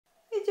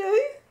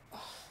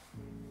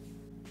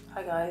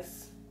Hi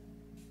guys.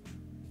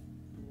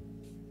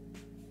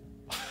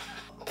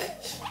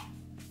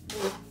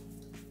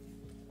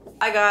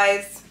 Hi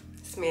guys,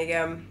 it's me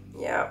again.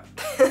 Yeah.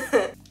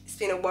 It's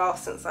been a while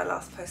since I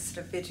last posted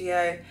a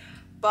video,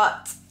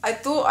 but I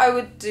thought I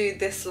would do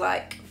this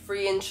like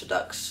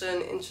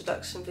introduction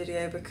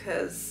video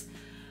because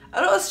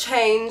a lot has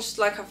changed.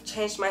 Like, I've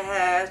changed my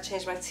hair,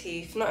 changed my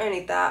teeth, not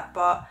only that,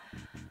 but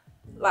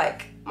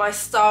like my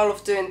style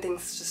of doing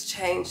things has just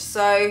changed.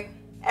 So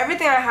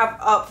everything I have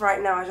up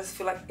right now I just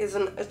feel like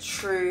isn't a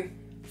true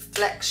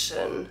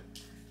reflection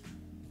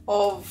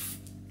of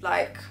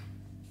like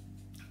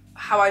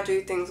how I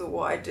do things or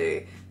what I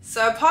do.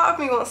 So a part of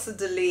me wants to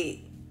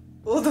delete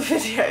all the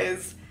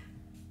videos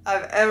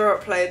I've ever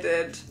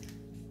uploaded,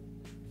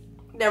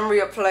 then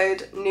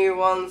re-upload new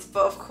ones,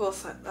 but of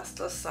course like, that's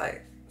just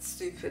like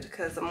stupid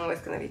because I'm always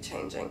going to be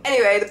changing.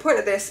 Anyway, the point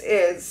of this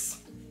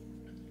is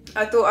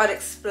I thought I'd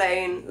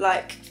explain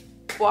like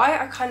why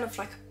I kind of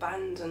like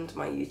abandoned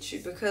my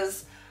YouTube,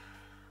 because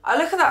I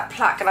look at that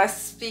plaque and I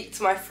speak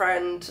to my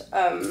friend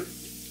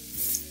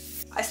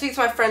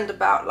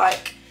about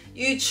like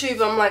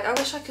YouTube. I'm like, I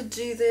wish I could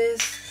do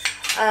this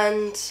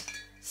and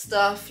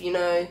stuff, you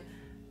know,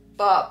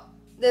 but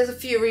there's a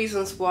few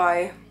reasons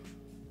why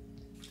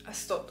I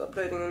stopped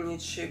uploading on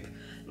YouTube.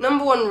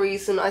 Number one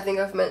reason, I think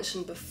I've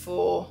mentioned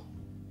before,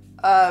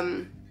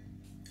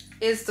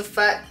 is the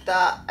fact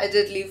that I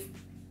did leave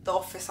the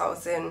office I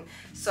was in.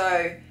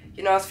 So,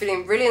 you know, I was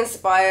feeling really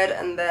inspired,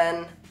 and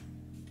then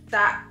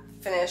that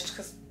finished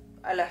because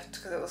I left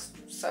because it was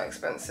so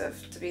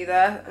expensive to be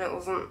there and it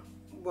wasn't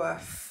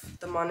worth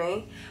the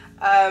money.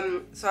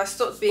 So I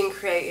stopped being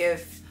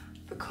creative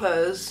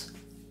because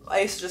I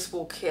used to just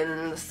walk in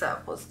and the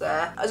setup was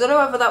there. I don't know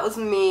whether that was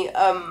me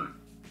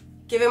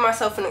giving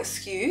myself an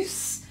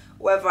excuse,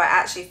 whether I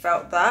actually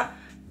felt that,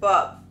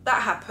 but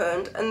that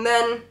happened. And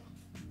then,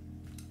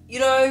 you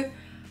know,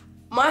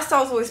 my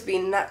style's always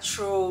been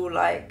natural,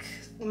 like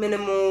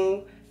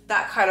minimal,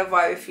 that kind of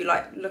vibe. If you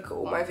like look at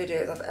all my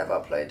videos I've ever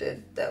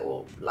uploaded, they're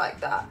all like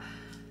that.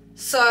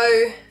 So,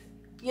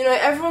 you know,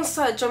 everyone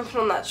started jumping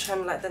on that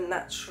trend, like the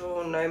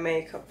natural, no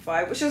makeup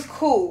vibe, which is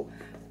cool,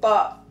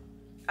 but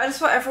I just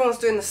thought everyone was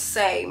doing the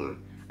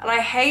same. And I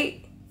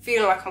hate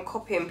feeling like I'm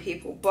copying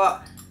people,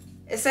 but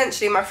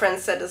essentially my friend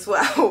said as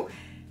well,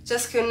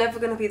 Jessica, you're never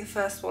going to be the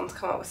first one to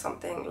come up with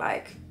something,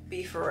 like,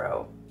 be for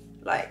real.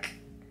 Like,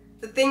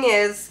 the thing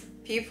is,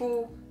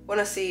 people want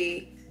to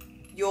see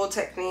your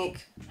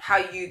technique, how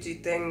you do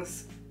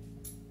things,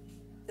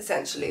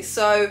 essentially.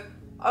 So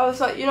I was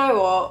like, you know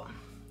what,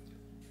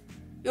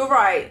 you're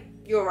right.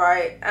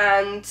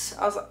 And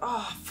I was like,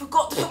 oh, I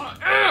forgot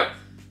to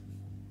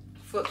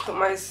put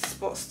my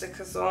spot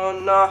stickers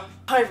on. Nah, I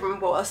can't even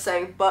remember what I was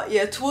saying. But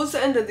yeah, towards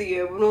the end of the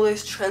year, when all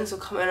those trends were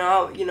coming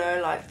out, you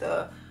know, like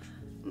the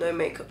no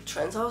makeup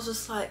trends, I was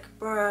just like,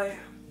 bro,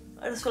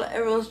 I just feel like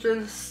everyone's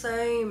doing the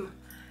same.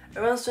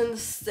 Everyone's doing the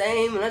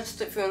same and I just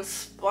don't feel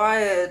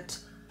inspired.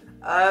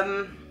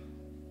 But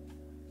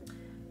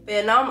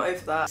yeah, now I'm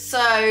over that.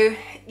 So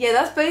yeah,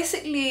 that's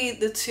basically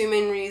the two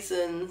main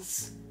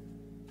reasons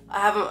I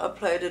haven't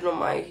uploaded on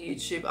my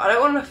YouTube. I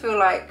don't want to feel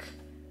like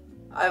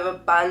I've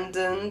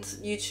abandoned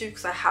YouTube,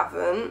 because I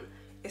haven't.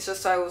 It's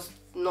just I was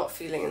not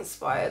feeling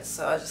inspired,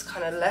 so I just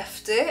kind of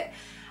left it.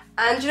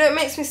 And you know, it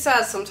makes me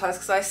sad sometimes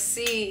because I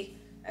see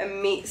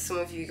and meet some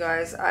of you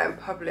guys out in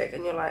public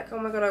and you're like, oh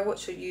my god, I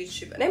watch your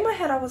YouTube. And in my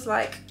head I was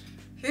like,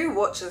 who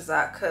watches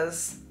that?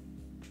 Because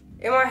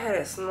in my head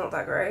it's not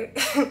that great.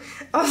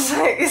 I was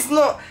like, it's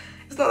not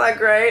that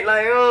great,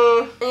 like,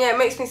 oh. And yeah, it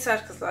makes me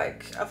sad because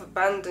like I've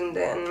abandoned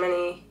it, and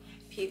many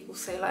people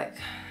say like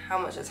how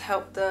much it's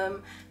helped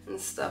them and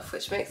stuff,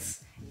 which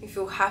makes me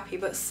feel happy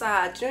but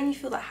sad. Do you know when you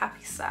feel that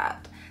happy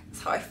sad?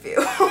 That's how I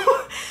feel.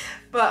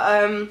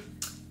 But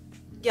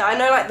yeah, I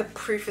know like the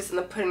proof is in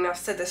the pudding. I've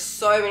said this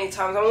so many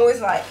times. I'm always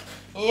like,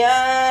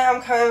 yeah,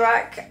 I'm coming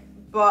back,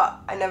 but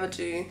I never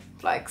do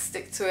like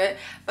stick to it.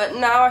 But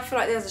now I feel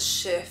like there's a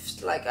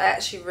shift. Like, I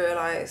actually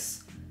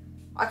realise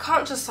I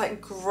can't just like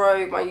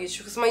grow my YouTube,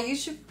 because my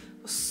YouTube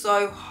was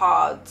so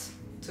hard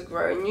to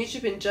grow, and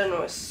YouTube in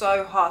general is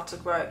so hard to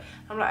grow.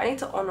 I'm like, I need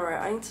to honour it.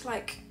 I need to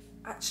like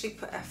actually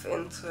put effort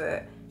into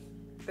it,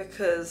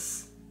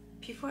 because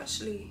people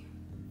actually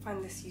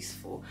find this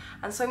useful,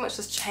 and so much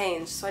has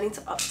changed, so I need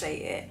to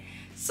update it.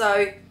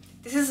 So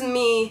this is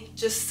me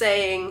just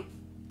saying,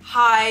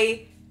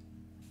 hi,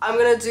 I'm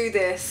gonna do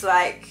this,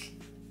 like,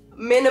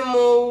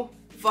 minimal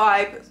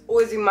vibe. It's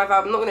always been my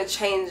vibe. I'm not gonna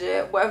change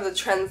it, whatever the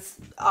trends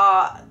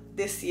are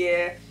this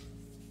year.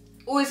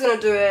 Always gonna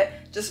do it,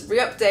 just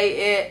re-update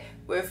it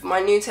with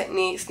my new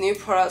techniques, new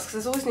products,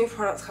 because there's always new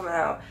products coming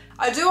out.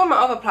 I do on my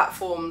other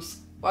platforms,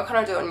 why can't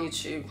I do it on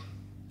YouTube?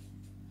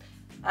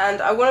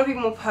 And I want to be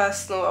more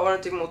personal. I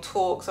want to do more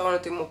talks. I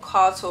want to do more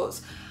car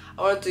talks.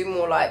 I want to do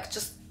more like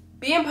just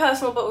being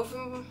personal, but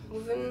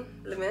within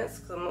limits,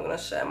 because I'm not going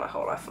to share my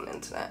whole life on the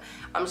internet.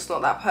 I'm just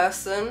not that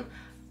person.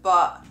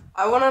 But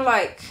I want to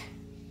like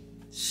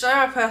show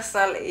my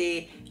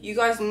personality. You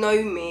guys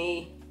know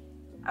me,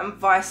 and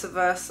vice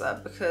versa,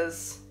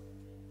 because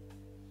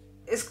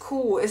it's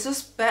cool. It's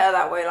just better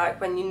that way,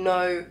 like when you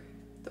know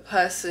the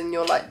person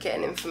you're like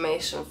getting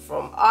information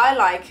from. I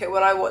like it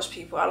when I watch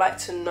people, I like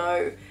to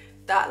know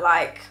that,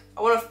 like,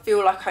 I want to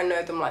feel like I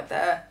know them, like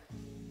they're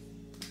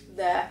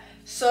there.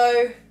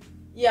 So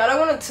yeah, I don't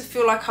want it to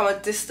feel like I'm a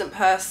distant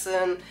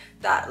person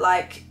that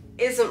like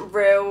isn't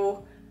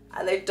real,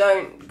 and they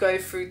don't go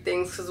through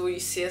things, because all you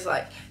see is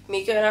like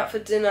me going out for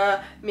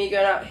dinner, me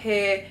going out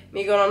here,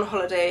 me going on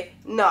holiday.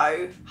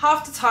 No,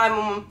 half the time I'm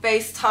on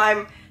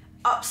FaceTime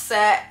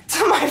upset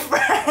to my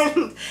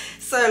friend.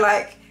 So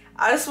like,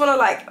 I just want to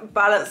like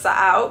balance that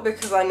out,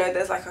 because I know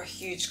there's like a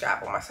huge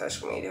gap on my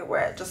social media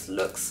where it just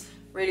looks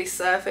really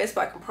surface,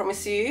 but I can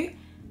promise you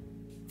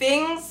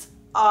things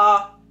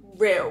are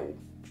real.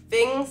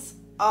 Things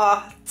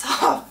are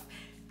tough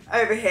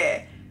over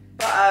here,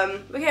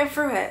 but we're getting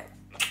through it.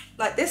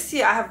 Like this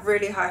year, I have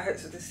really high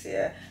hopes for this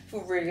year. I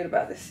feel really good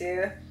about this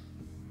year.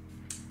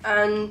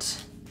 And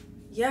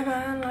yeah,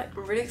 man, like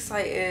I'm really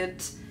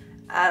excited.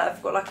 And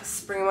I've got like a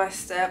spring in my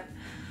step.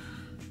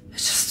 I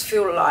just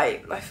feel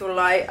light. I feel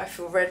light, I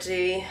feel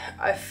ready.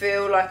 I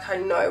feel like I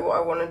know what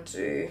I want to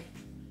do.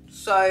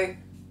 So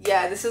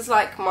yeah, this is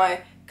like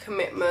my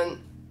commitment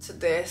to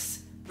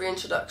this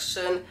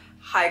reintroduction.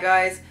 Hi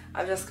guys,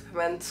 I'm Jéssica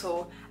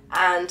Pimentel,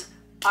 and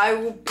I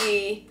will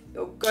be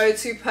your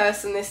go-to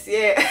person this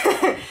year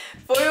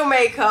for your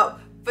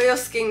makeup, for your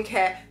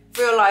skincare,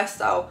 for your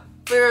lifestyle,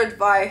 for your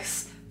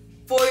advice,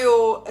 for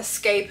your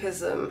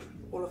escapism,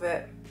 all of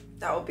it.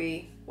 That will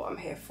be what I'm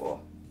here for.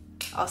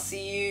 I'll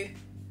see you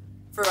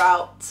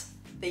throughout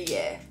the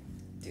year.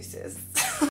 Deuces.